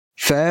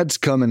Fads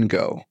come and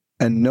go,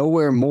 and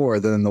nowhere more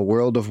than in the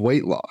world of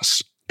weight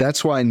loss.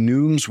 That's why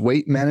Noom's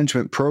weight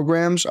management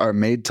programs are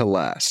made to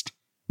last.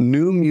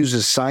 Noom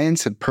uses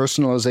science and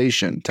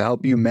personalization to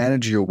help you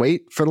manage your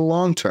weight for the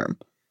long term.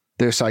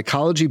 Their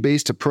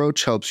psychology-based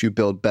approach helps you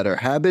build better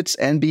habits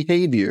and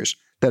behaviors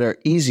that are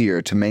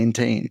easier to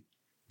maintain.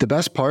 The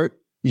best part?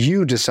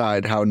 You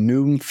decide how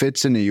Noom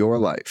fits into your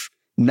life,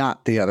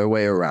 not the other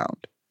way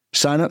around.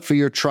 Sign up for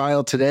your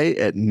trial today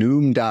at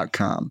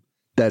Noom.com.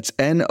 That's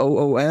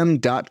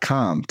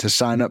Noom.com to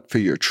sign up for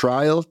your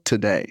trial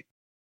today.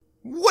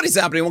 What is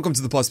happening? Welcome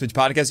to the Plus Pitch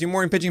Podcast, your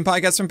morning pitching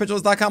podcast from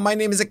Pitchers.com. My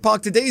name is Nick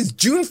Pollock. Today is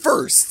June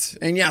 1st.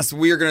 And yes,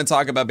 we are going to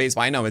talk about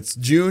baseball. I know it's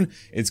June.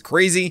 It's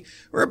crazy.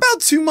 We're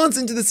about 2 months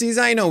into the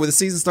season. I know the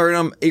season started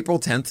on April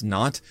 10th,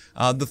 not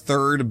the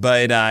 3rd.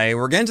 But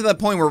we're getting to that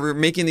point where we're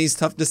making these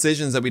tough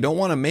decisions that we don't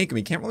want to make. And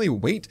we can't really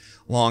wait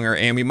longer.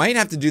 And we might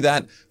have to do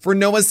that for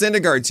Noah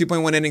Syndergaard.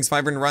 2.1 innings,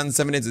 5 earned runs,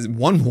 7 hits,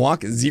 1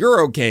 walk,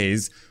 0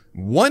 Ks,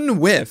 1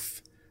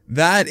 whiff.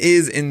 That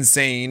is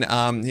insane.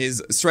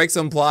 His strike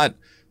zone plot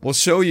will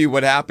show you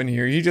what happened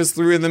here. He just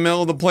threw in the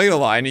middle of the plate a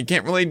lot, and he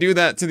can't really do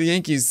that to the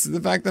Yankees.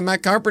 The fact that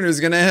Matt Carpenter is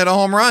going to hit a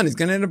home run, he's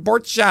going to hit a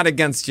board shot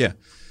against you.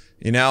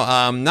 You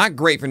know, not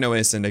great for Noah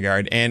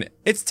Syndergaard, and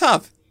it's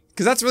tough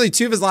because that's really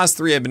 2 of his last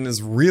 3 have been this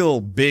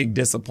real big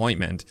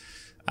disappointment.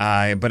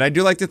 But I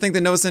do like to think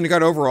that Noah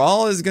Syndergaard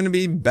overall is going to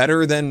be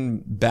better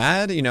than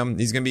bad. You know,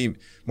 he's going to be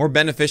more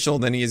beneficial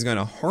than he is going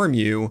to harm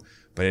you.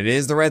 But it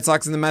is the Red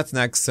Sox and the Mets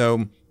next,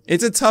 so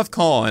it's a tough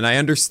call, and I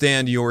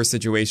understand your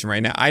situation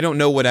right now. I don't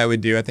know what I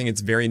would do. I think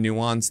it's very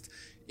nuanced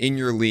in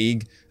your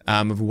league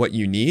of what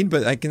you need,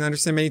 but I can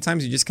understand many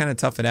times you just kind of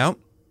tough it out.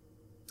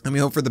 And we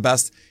hope for the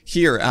best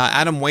here.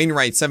 Adam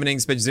Wainwright, 7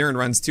 innings pitched, 0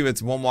 runs, 2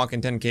 hits, 1 walk,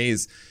 and 10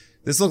 Ks.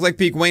 This looked like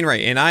peak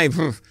Wainwright, and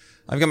I've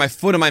got my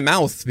foot in my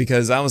mouth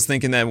because I was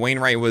thinking that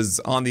Wainwright was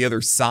on the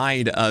other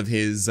side of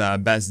his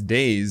best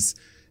days,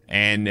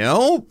 and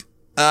nope.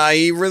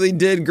 He really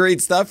did great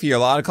stuff here. A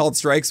lot of called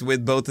strikes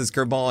with both his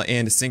curveball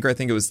and his sinker. I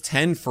think it was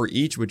 10 for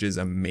each, which is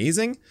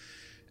amazing.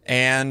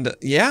 And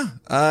yeah,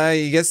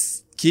 I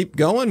guess keep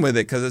going with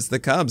it because it's the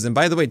Cubs. And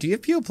by the way, do you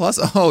have PO Plus?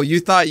 Oh, you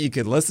thought you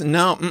could listen?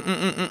 No,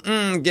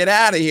 get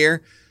out of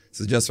here.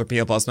 This is just for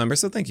PO Plus members.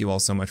 So thank you all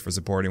so much for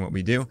supporting what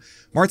we do.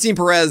 Martin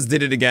Perez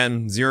did it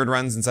again. 0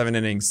 runs in 7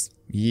 innings.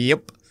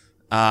 Yep.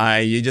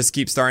 You just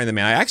keep starting the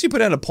man. I actually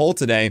put out a poll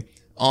today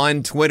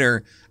on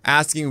Twitter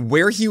asking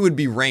where he would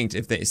be ranked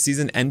if the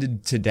season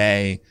ended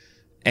today.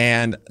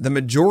 And the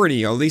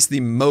majority, or at least the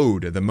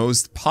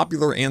most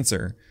popular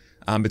answer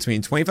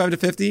between 25 to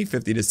 50,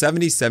 50 to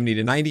 70, 70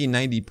 to 90,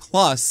 90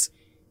 plus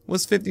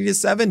was 50 to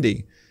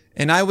 70.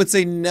 And I would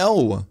say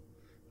no.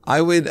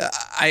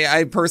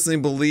 I personally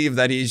believe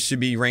that he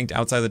should be ranked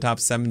outside the top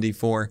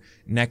 74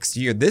 next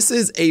year. This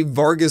is a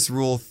Vargas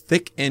rule,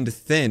 thick and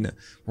thin.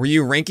 Were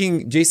you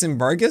ranking Jason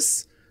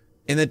Vargas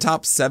in the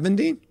top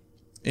 70?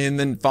 In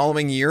the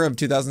following year of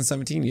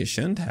 2017, you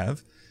shouldn't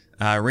have.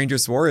 Ranger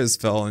Suarez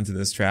fell into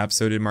this trap.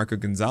 So did Marco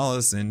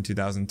Gonzalez in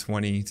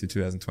 2020 to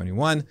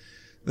 2021.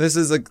 This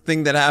is a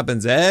thing that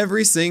happens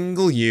every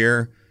single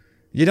year.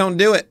 You don't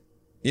do it.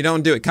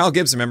 Kyle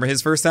Gibson, remember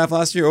his first half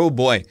last year? Oh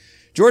boy.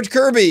 George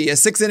Kirby,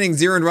 6 innings,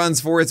 0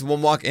 runs, 4 hits,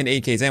 1 walk, and 8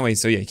 Ks. Anyway,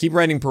 so yeah, keep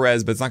writing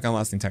Perez, but it's not going to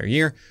last the entire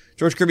year.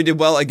 George Kirby did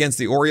well against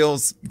the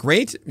Orioles.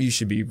 Great. You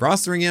should be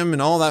rostering him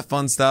and all that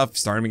fun stuff.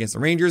 Start him against the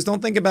Rangers. Don't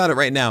think about it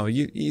right now.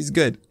 He's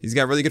good. He's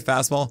got really good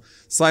fastball.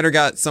 Slider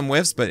got some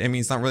whiffs, but I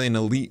mean, it's not really an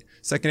elite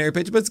secondary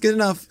pitch, but it's good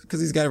enough because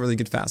he's got a really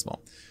good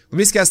fastball.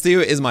 Luis Castillo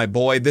is my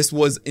boy. This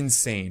was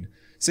insane.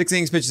 6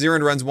 innings pitched, 0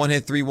 runs, 1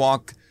 hit, 3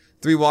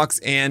 walks,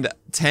 and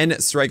 10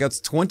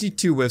 strikeouts,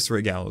 22 whiffs for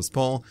a Gallows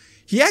pull.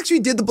 He actually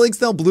did the Blake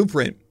Snell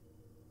blueprint.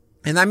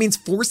 And that means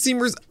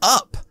 4-seamers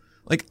up.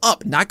 Like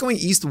up, not going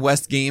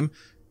east-west game.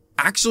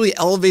 Actually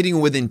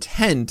elevating with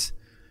intent.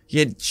 He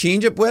had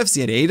changeup whiffs.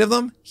 He had 8 of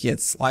them. He had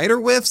slider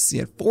whiffs. He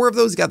had 4 of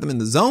those. He got them in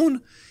the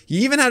zone. He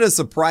even had a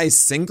surprise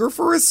sinker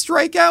for his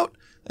strikeout,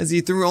 as he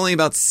threw only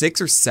about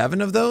 6 or 7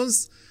 of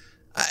those.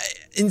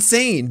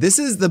 Insane. This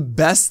is the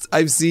best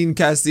I've seen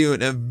Castillo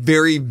in a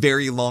very,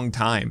 very long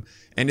time.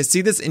 And to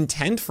see this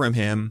intent from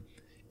him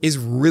is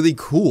really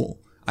cool.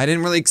 I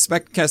didn't really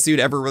expect Castillo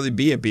to ever really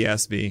be a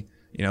BSB,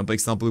 Blake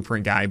Snell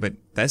blueprint guy, but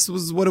this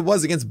was what it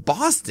was against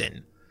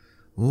Boston.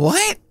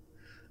 What?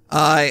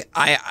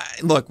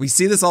 Look, we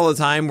see this all the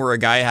time where a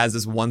guy has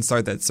this one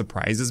start that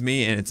surprises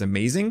me and it's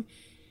amazing.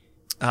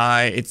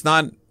 It's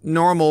not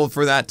normal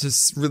for that to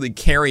really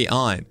carry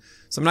on.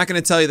 So I'm not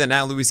going to tell you that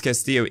now Luis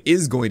Castillo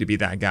is going to be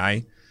that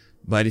guy,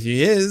 but if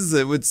he is,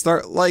 it would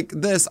start like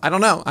this. I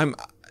don't know.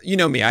 You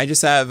know me, I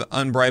just have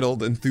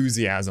unbridled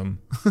enthusiasm.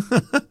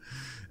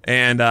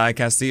 And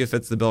Castillo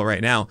fits the bill right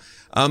now.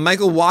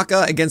 Michael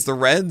Wacha against the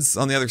Reds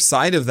on the other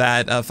side of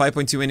that.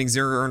 5.2 innings,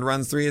 0 earned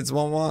runs, 3 hits,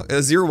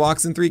 0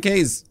 walks, and 3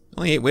 Ks.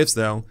 Only 8 whiffs,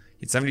 though.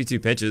 He had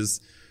 72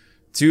 pitches.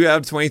 2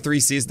 out of 23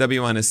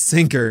 CSW on a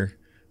sinker.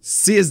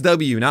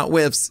 CSW, not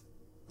whiffs.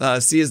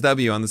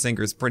 CSW on the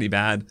sinker is pretty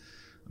bad.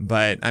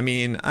 But, I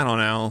mean, I don't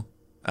know.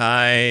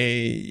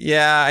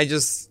 I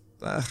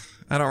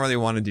I don't really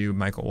want to do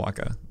Michael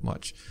Wacha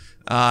much.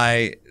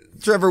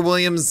 Trevor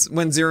Williams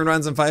went 0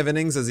 runs in 5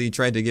 innings as he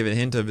tried to give a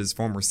hint of his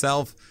former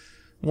self.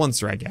 1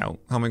 strikeout.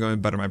 How am I going to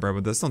butter my bread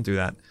with this? Don't do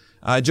that.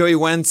 Joey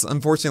Wentz,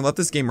 unfortunately, left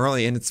this game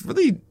early, and it's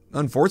really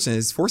unfortunate.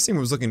 His four-seamer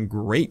was looking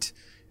great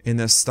in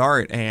this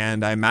start,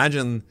 and I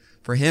imagine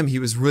for him, he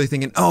was really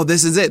thinking, oh,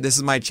 this is it. This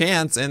is my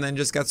chance, and then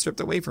just got stripped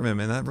away from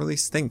him, and that really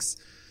stinks.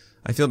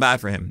 I feel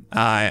bad for him.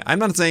 I'm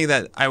not saying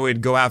that I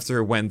would go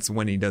after Wentz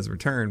when he does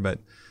return, but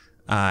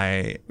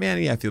I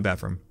feel bad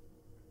for him.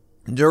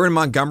 Jordan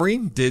Montgomery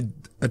did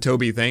a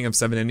Toby thing of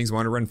 7 innings,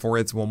 1 run, 4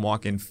 hits, 1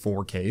 walk, and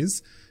 4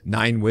 Ks.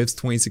 9 whiffs,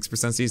 26%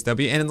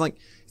 CSW. And like,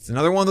 it's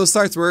another one of those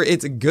starts where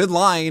it's a good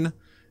line.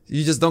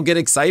 You just don't get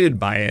excited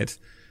by it.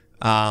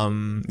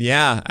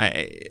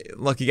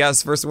 Look, he got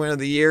his first win of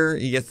the year.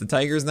 He gets the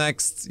Tigers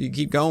next. You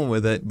keep going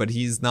with it, but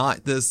he's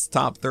not this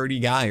top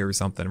 30 guy or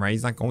something, right?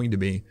 He's not going to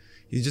be.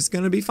 He's just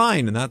going to be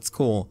fine, and that's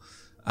cool.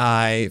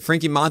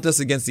 Frankie Montas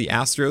against the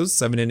Astros,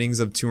 7 innings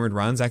of 2 earned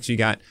runs. Actually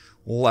got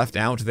left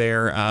out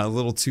there a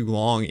little too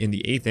long in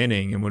the 8th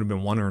inning and would have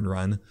been 1 earned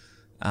run.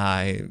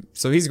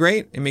 So he's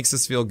great. It makes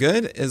us feel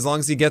good. As long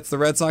as he gets the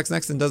Red Sox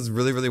next and does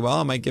really, really well,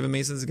 I might give him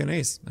ace as a good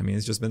ace. I mean,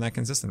 it's just been that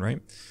consistent,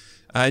 right?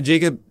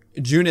 Jacob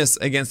Junis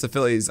against the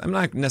Phillies. I'm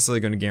not necessarily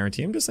going to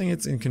guarantee. I'm just saying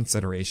it's in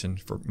consideration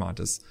for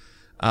Montas.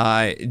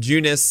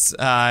 Junis,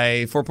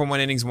 4.1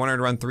 innings, 1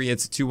 earned run, 3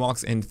 hits, 2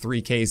 walks, and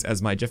 3 Ks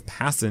as my Jeff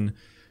Passan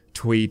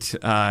tweet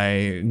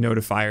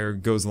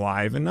notifier goes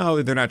live. And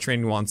no, they're not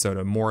trading Juan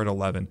Soto. More at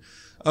 11.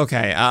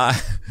 Okay.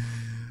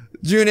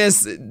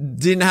 Junis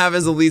didn't have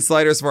his elite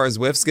slider as far as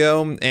whiffs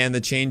go, and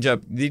the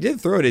changeup, he did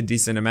throw it a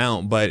decent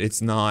amount, but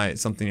it's not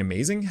something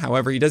amazing.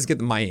 However, he does get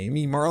the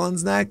Miami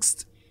Marlins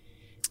next,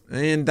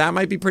 and that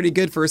might be pretty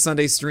good for a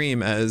Sunday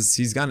stream, as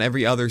he's gotten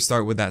every other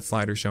start with that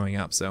slider showing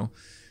up, so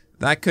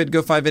that could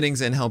go 5 innings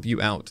and help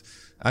you out.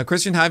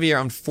 Christian Javier,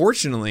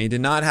 unfortunately,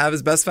 did not have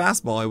his best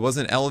fastball. It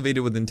wasn't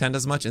elevated with intent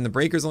as much, and the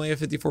Breakers only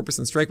have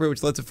 54% strike rate,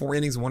 which led to 4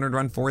 innings, 1 earned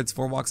run, 4 hits,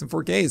 4 walks, and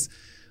 4 Ks.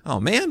 Oh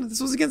man,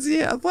 this was against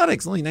the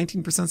Athletics, only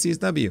 19%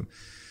 CSW.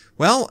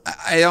 Well,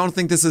 I don't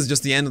think this is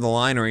just the end of the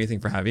line or anything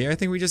for Javier. I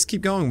think we just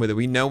keep going with it.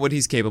 We know what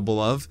he's capable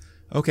of.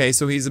 Okay,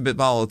 so he's a bit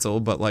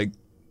volatile, but like,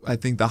 I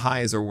think the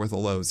highs are worth the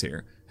lows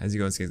here. As you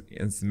go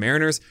against the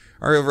Mariners,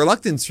 are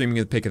reluctant streaming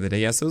the pick of the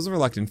day. Yes, it was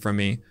reluctant from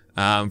me.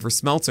 For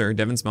Smelter,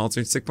 Devin Smelter,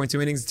 6.2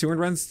 innings, 2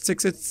 earned runs,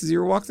 6 hits,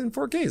 0 walks, and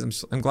 4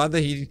 Ks. I'm glad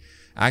that he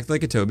acted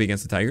like a Toby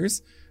against the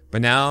Tigers.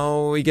 But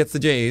now he gets the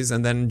Jays,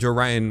 and then Joe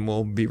Ryan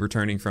will be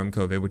returning from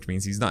COVID, which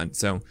means he's done.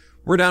 So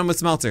we're done with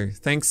Smelter.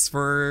 Thanks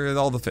for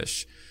all the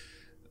fish.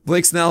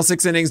 Blake Snell,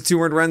 6 innings,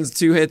 2 earned runs,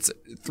 2 hits,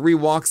 3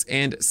 walks,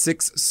 and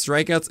 6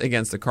 strikeouts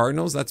against the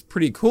Cardinals. That's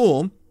pretty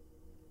cool.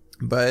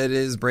 But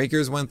his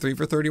breakers went 3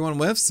 for 31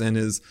 whiffs, and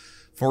his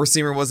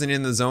four-seamer wasn't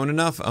in the zone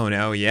enough. Oh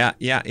no, yeah.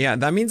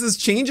 That means his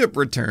changeup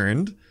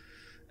returned,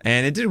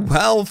 and it did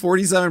well,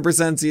 47%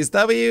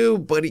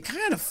 CSW, but he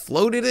kind of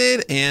floated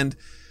it, and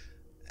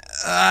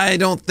I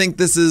don't think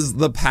this is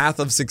the path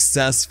of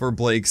success for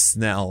Blake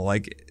Snell.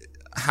 Like,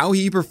 how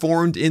he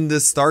performed in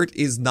this start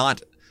is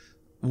not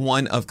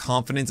one of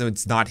confidence, and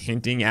it's not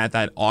hinting at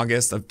that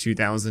August of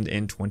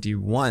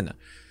 2021.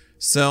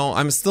 So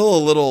I'm still a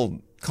little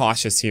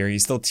cautious here.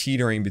 He's still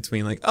teetering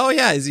between like, oh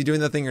yeah, is he doing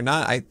that thing or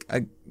not?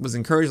 I was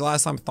encouraged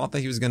last time. I thought that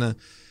he was gonna,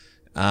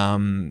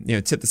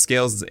 tip the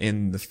scales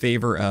in the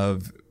favor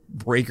of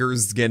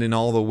breakers getting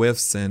all the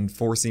whiffs and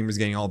four-seamers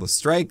getting all the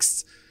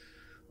strikes.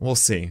 We'll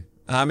see.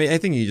 I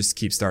think you just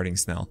keep starting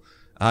Snell.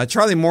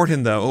 Charlie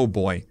Morton, though, oh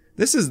boy,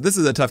 this is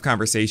a tough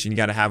conversation you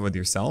got to have with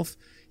yourself.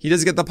 He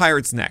does get the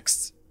Pirates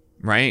next,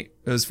 right?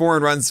 It was 4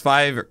 runs,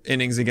 5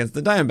 innings against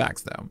the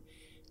Diamondbacks, though.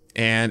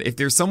 And if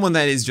there's someone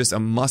that is just a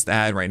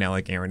must-add right now,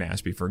 like Aaron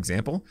Ashby, for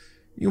example,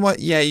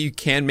 you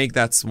can make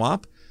that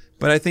swap.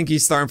 But I think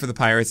he's starting for the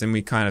Pirates, and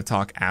we kind of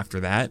talk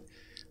after that.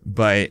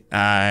 But,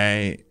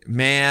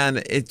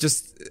 it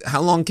just,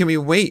 how long can we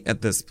wait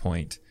at this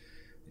point?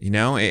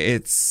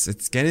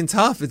 It's getting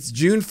tough. It's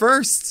June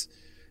 1st,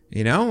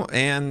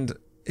 and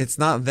it's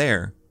not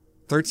there.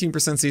 13%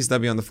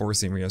 CSW on the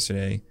four-seamer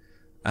yesterday.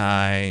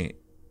 I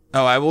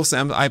will say,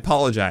 I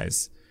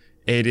apologize.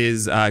 It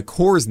is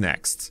Coors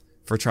next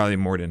for Charlie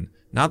Morton,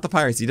 not the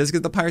Pirates. He does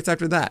get the Pirates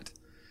after that,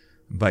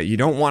 but you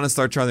don't want to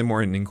start Charlie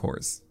Morton in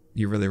Coors.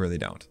 You really, really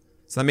don't.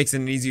 So that makes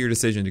it an easier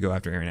decision to go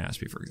after Aaron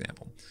Ashby, for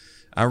example.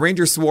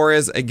 Ranger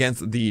Suarez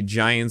against the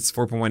Giants,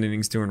 4.1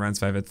 innings, 2 earned runs,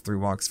 5 hits, 3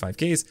 walks, 5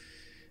 Ks.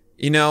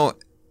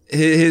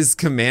 His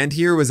command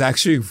here was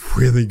actually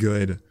really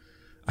good.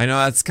 I know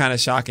that's kind of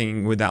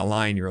shocking with that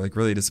line. You're like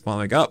really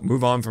disappointed, like,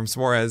 move on from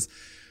Suarez.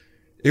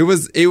 It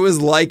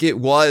was like it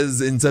was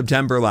in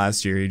September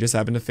last year. He just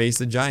happened to face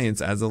the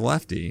Giants as a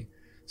lefty.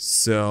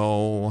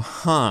 So,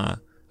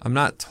 I'm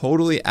not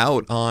totally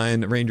out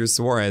on Ranger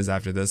Suarez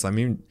after this. I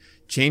mean,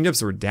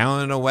 changeups were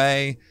down and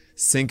away.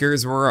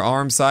 Sinkers were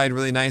arm side,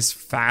 really nice.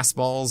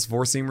 Fastballs,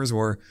 four-seamers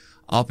were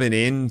up and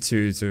in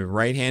to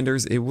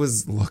right-handers. It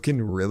was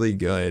looking really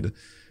good.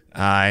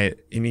 And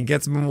he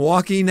gets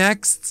Milwaukee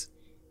next.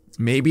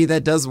 Maybe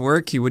that does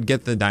work. He would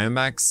get the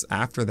Diamondbacks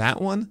after that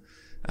one.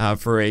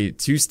 for a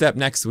two-step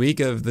next week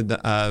of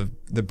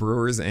the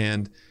Brewers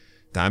and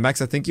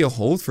Diamondbacks. I think you'll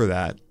hold for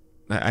that.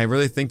 I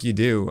really think you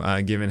do,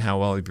 given how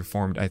well he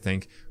performed, I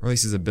think, or at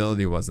least his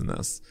ability was in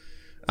this.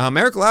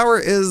 Eric Lauer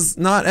is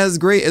not as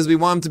great as we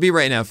want him to be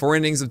right now. 4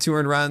 innings of 2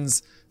 earned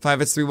runs, 5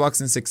 hits, 3 walks,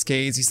 and 6 Ks.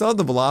 He still had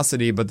the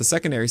velocity, but the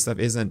secondary stuff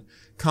isn't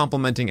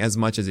complementing as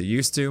much as it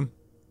used to.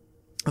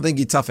 I think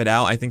he'd tough it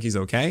out. I think he's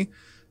okay,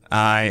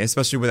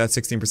 especially with that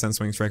 16%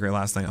 swing strike rate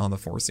last night on the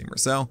four-seamer.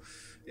 So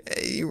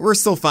we're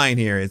still fine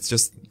here. It's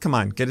just, come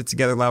on, get it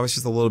together, Lauer. It's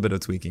just a little bit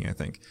of tweaking, I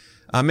think.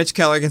 Mitch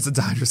Keller against the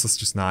Dodgers, let's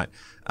just not.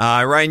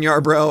 Ryan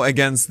Yarbrough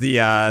against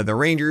the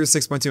Rangers,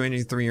 6.2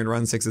 innings, 3 earned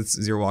runs, 6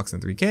 hits, 0 walks,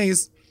 and 3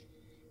 Ks.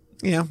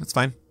 Yeah, it's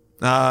fine.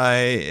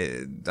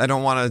 I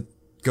don't want to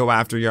go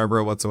after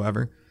Yarbrough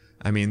whatsoever.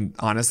 I mean,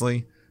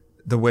 honestly,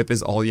 the whip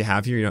is all you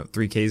have here.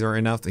 3 Ks are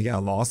enough to get a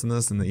loss in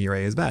this, and the ERA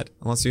is bad.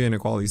 Unless you're in a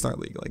quality start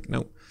league. Like,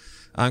 nope.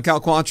 Cal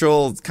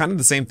Quantrill, kind of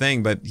the same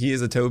thing, but he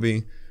is a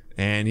Toby,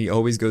 and he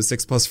always goes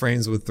 6+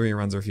 frames with 3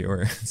 runs or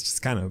fewer. It's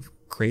just kind of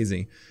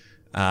crazy.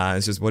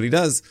 It's just what he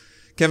does.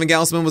 Kevin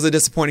Gausman was a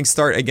disappointing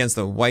start against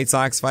the White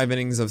Sox. 5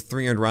 innings of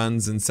 3 earned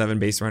runs and 7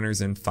 base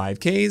runners and 5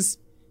 Ks.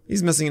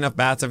 He's missing enough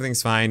bats.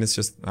 Everything's fine. It's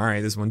just, all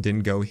right, this one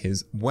didn't go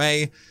his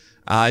way.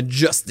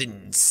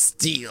 Justin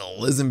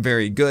Steele isn't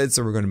very good,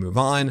 so we're going to move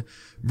on.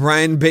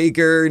 Brian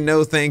Baker,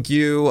 no thank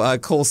you.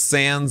 Cole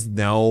Sands,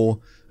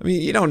 no. I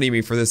mean, you don't need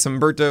me for this.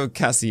 Humberto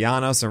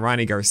Castellanos and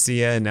Ronnie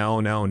Garcia,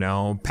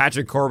 no.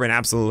 Patrick Corbin,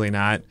 absolutely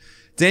not.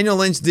 Daniel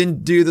Lynch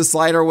didn't do the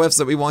slider whiffs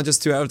that we want,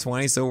 just 2 out of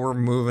 20, so we're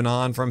moving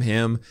on from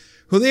him.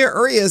 Julio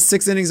Urias,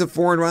 6 innings of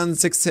 4 earned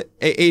runs,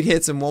 8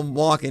 hits and 1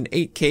 walk and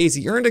 8 Ks.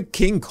 He earned a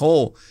King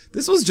Cole.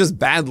 This was just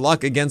bad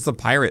luck against the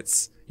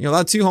Pirates.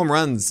 Allowed 2 home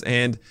runs,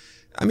 and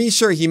I mean,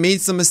 sure, he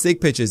made some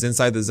mistake pitches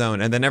inside the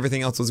zone, and then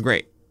everything else was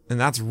great. And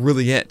that's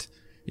really it.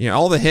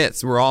 All the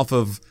hits were off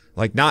of,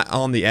 like, not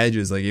on the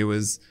edges, like it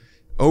was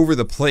over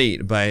the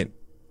plate, but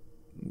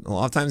a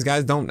lot of times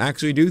guys don't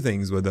actually do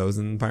things with those,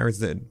 and the Pirates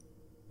did.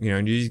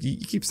 And you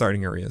keep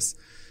starting Urias.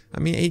 I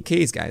mean, 8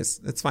 Ks, guys.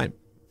 That's fine.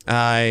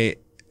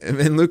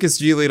 And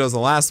Lucas Giolito's the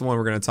last one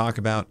we're going to talk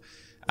about,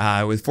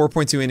 with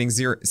 4.2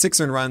 innings, 6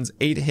 earned runs,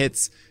 8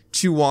 hits,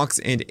 2 walks,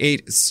 and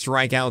 8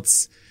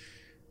 strikeouts.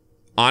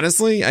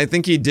 Honestly, I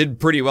think he did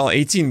pretty well.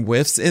 18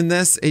 whiffs in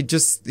this. He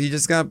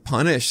just got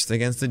punished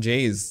against the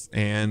Jays,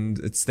 and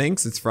it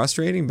stinks. It's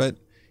frustrating, but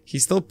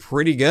he's still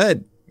pretty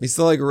good. He's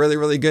still, like, really,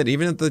 really good.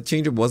 Even if the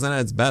changeup wasn't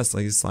at its best,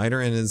 like his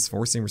slider and his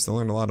four-seamer still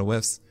earned a lot of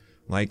whiffs.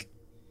 Like,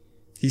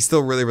 he's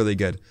still really, really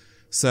good.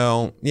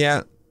 So,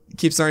 yeah,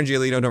 keep starting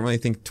Giolito. Don't really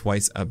think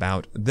twice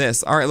about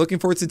this. All right, looking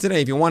forward to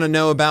today. If you want to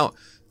know about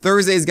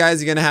Thursdays,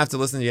 guys, you're going to have to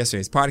listen to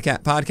yesterday's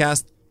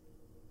podcast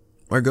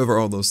where I go over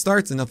all those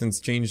starts, and nothing's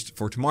changed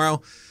for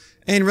tomorrow.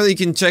 And really, you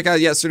can check out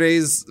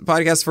yesterday's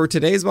podcast for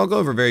today as well. I'll go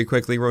over very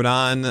quickly.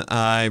 Verlander,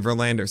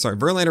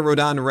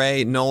 Rodon,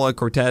 Ray, Nola,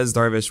 Cortez,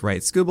 Darvish,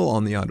 Wright, Skubal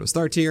on the auto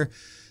start tier.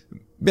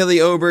 Billy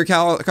Ober,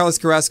 Carlos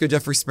Carrasco,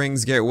 Jeffrey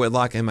Springs, Garrett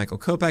Whitlock, and Michael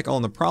Kopech all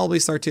on the probably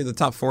start tier. The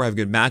top 4 have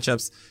good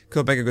matchups.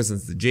 Kopech goes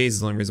against the Jays is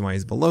the only reason why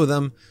he's below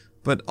them.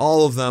 But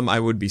all of them I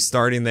would be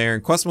starting there.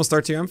 Questionable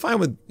start tier. I'm fine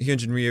with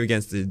Hyunjin Ryu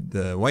against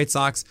the White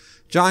Sox.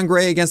 John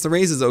Gray against the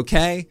Rays is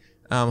okay.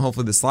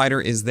 Hopefully the slider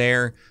is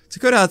there.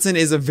 Dakota Hudson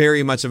is a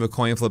very much of a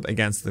coin flip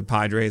against the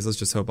Padres. Let's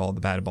just hope all the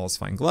bad balls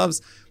find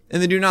gloves.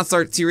 And the do not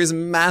start tier is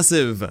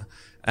massive,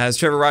 as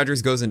Trevor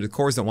Rogers goes into the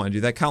Coors. Don't want to do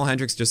that. Kyle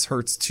Hendricks just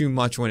hurts too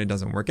much when it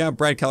doesn't work out.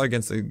 Brad Keller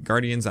against the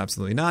Guardians,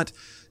 absolutely not.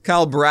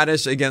 Kyle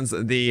Bradish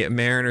against the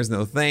Mariners,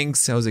 no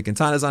thanks. Jose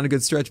Quintana's on a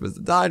good stretch, but it's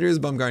the Dodgers.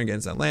 Bumgarner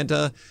against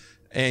Atlanta.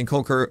 And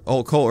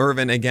Cole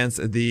Irvin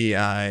against the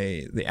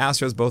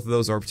Astros. Both of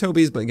those are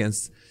Tobies, but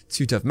against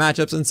 2 tough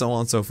matchups, and so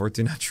on and so forth.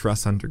 Do not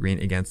trust Hunter Green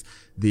against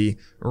the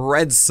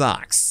Red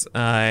Sox.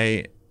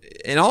 And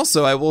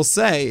also, I will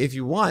say, if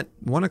you want,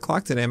 1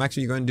 o'clock today, I'm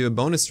actually going to do a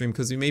bonus stream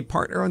because we made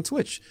partner on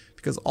Twitch,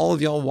 because all of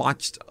y'all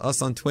watched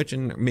us on Twitch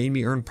and made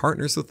me earn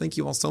partner. So thank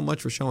you all so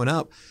much for showing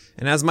up.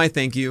 And as my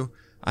thank you,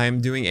 I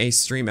am doing a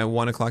stream at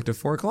 1 o'clock to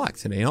 4 o'clock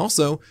today. And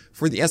also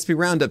for the SP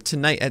Roundup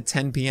tonight at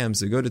 10 p.m.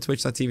 So go to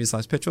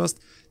twitch.tv/PitchRoast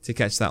to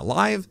catch that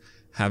live.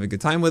 Have a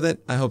good time with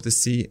it. I hope to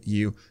see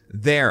you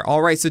there.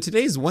 All right, so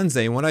today's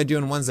Wednesday, and what I do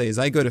on Wednesday is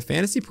I go to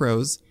Fantasy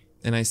Pros,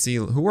 and I see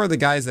who are the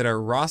guys that are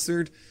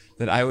rostered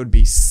that I would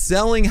be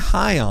selling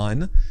high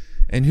on,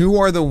 and who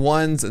are the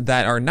ones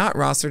that are not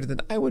rostered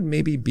that I would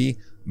maybe be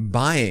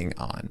buying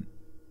on.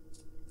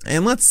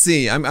 And let's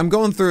see, I'm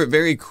going through it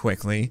very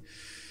quickly.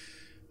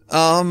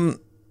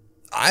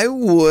 I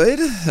would,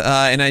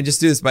 and I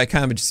just do this by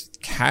kind of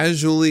just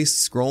casually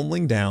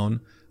scrolling down.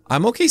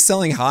 I'm okay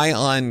selling high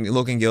on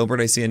Logan Gilbert.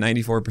 I see a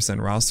 94%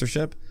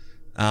 rostership.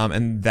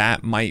 And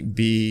that might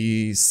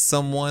be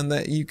someone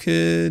that you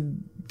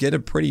could get a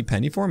pretty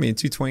penny for. I mean,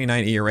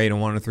 2.29 ERA and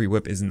 103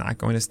 whip is not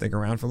going to stick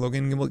around for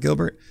Logan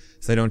Gilbert.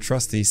 So I don't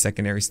trust the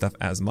secondary stuff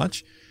as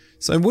much.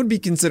 So I would be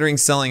considering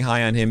selling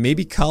high on him.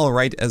 Maybe Kyle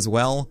Wright as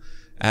well,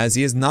 as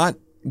he has not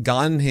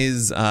gotten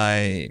his,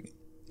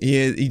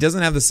 he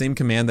doesn't have the same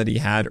command that he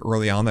had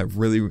early on that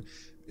really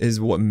is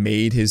what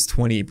made his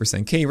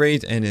 28% K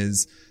rate and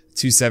his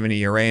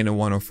 270 ERA and a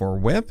 104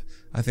 whip.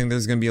 I think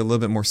there's going to be a little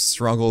bit more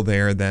struggle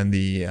there than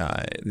the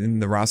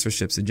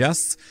rostership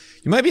suggests.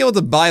 You might be able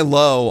to buy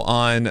low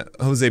on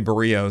Jose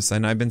Barrios,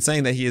 and I've been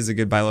saying that he is a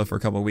good buy low for a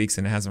couple of weeks,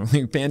 and it hasn't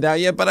really panned out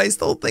yet, but I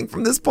still think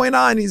from this point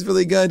on, he's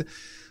really good.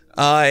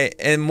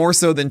 And more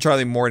so than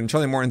Charlie Morton.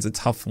 Charlie Morton's a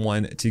tough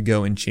one to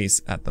go and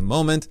chase at the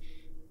moment.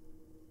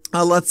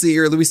 Let's see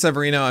here. Luis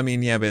Severino, I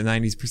mean, yeah, but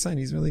 90%,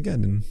 he's really good,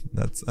 and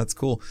that's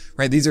cool.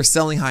 Right, these are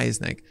selling highs,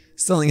 Nick.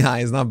 Selling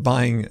highs, not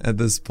buying at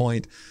this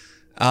point.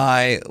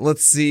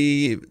 Let's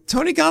see.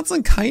 Tony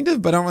Gonsolin, kind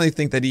of, but I don't really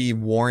think that he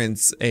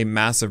warrants a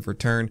massive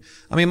return.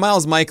 I mean,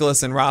 Miles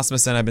Michaelis and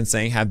Rasmussen, I've been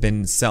saying, have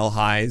been sell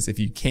highs if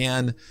you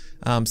can.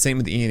 Same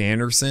with Ian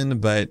Anderson,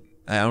 but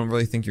I don't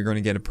really think you're going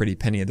to get a pretty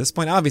penny at this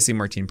point. Obviously,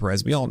 Martin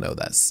Perez, we all know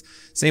this.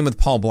 Same with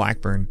Paul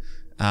Blackburn.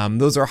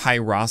 Those are high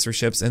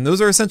rosterships, and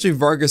those are essentially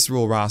Vargas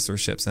rule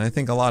rosterships, and I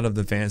think a lot of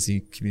the fantasy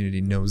community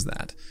knows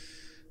that.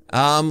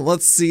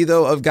 Let's see,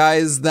 though, of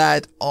guys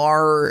that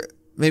are...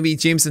 Maybe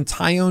Jameson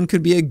Taillon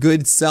could be a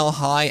good sell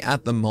high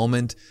at the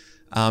moment,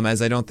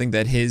 as I don't think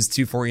that his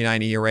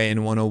 249 ERA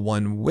and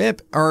 101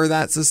 whip are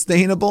that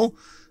sustainable.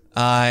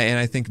 And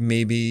I think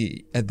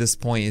maybe at this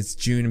point it's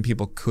June and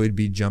people could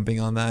be jumping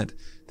on that,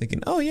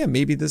 thinking, oh yeah,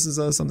 maybe this is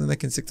something that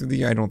can stick through the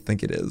year. I don't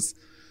think it is.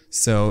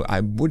 So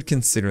I would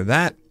consider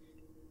that.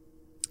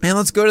 And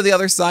let's go to the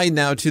other side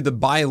now to the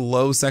buy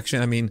low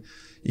section. I mean,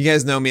 you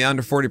guys know me,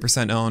 under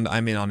 40% owned.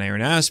 I'm in on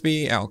Aaron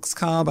Ashby. Alex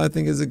Cobb, I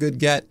think, is a good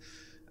get.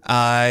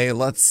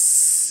 Let's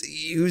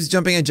see who's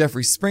jumping at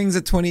Jeffrey Springs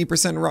at 20%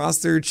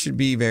 rostered. Should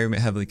be very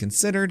heavily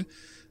considered.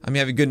 I mean, you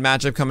have a good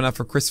matchup coming up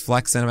for Chris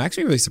Flexen. I'm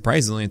actually really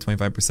surprised he's only at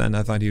 25%.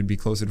 I thought he would be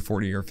closer to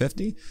 40 or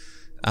 50.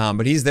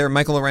 But he's there.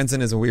 Michael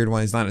Lorenzen is a weird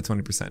one. He's not at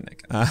 20%,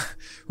 Nick.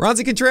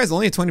 Ronzi Contreras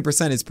only at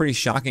 20% is pretty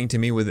shocking to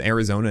me with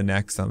Arizona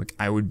next.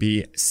 I would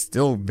be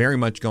still very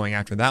much going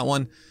after that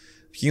one.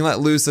 You can let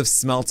loose of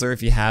Smeltzer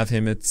if you have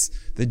him. It's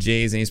the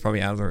Jays, and he's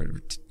probably out of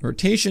the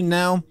rotation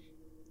now.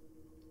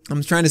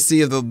 I'm trying to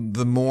see if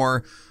the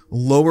more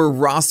lower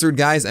rostered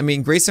guys. I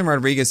mean, Grayson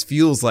Rodriguez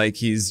feels like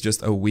he's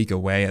just a week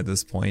away at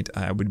this point.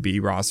 I would be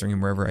rostering him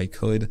wherever I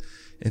could.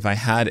 If I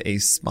had a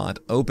spot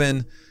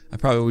open, I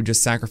probably would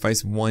just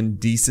sacrifice one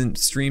decent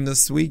stream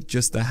this week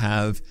just to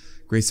have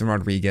Grayson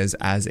Rodriguez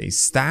as a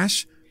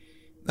stash.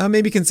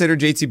 Maybe consider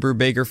JT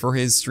Brubaker for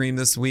his stream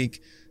this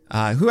week.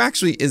 Who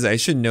actually is, I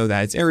should know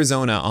that. It's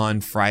Arizona on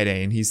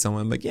Friday, and he's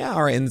someone like, yeah,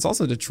 all right. And it's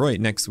also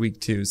Detroit next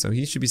week, too. So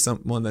he should be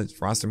someone that's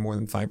rostered more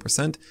than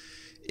 5%,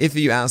 if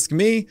you ask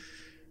me.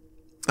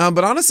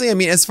 But honestly, I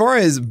mean, as far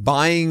as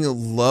buying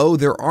low,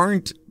 there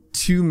aren't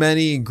too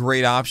many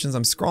great options.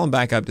 I'm scrolling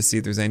back up to see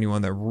if there's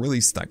anyone that really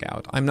stuck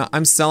out.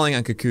 I'm selling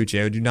on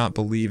Kikuchi. I do not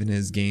believe in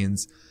his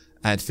gains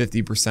at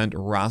 50%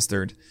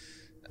 rostered.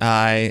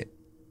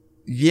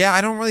 Yeah, I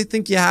don't really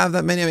think you have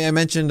that many. I mean, I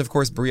mentioned, of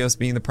course, Barrios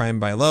being the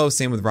prime buy low.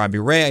 Same with Robbie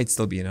Ray. I'd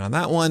still be in on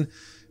that one.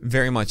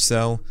 Very much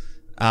so.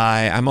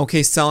 I'm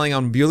okay selling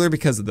on Buehler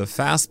because of the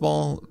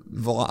fastball.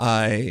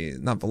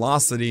 Not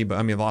velocity, but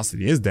I mean,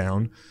 velocity is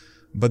down.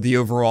 But the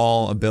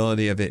overall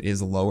ability of it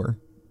is lower.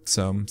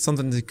 So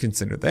something to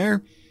consider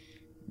there.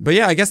 But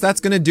yeah, I guess that's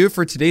going to do it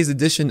for today's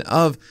edition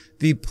of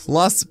the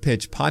Plus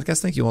Pitch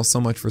podcast. Thank you all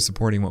so much for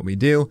supporting what we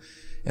do.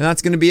 And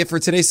that's going to be it for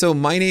today. So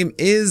my name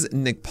is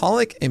Nick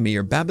Pollock, and may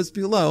your BABIPs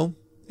be low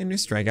and your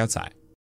strikeouts high.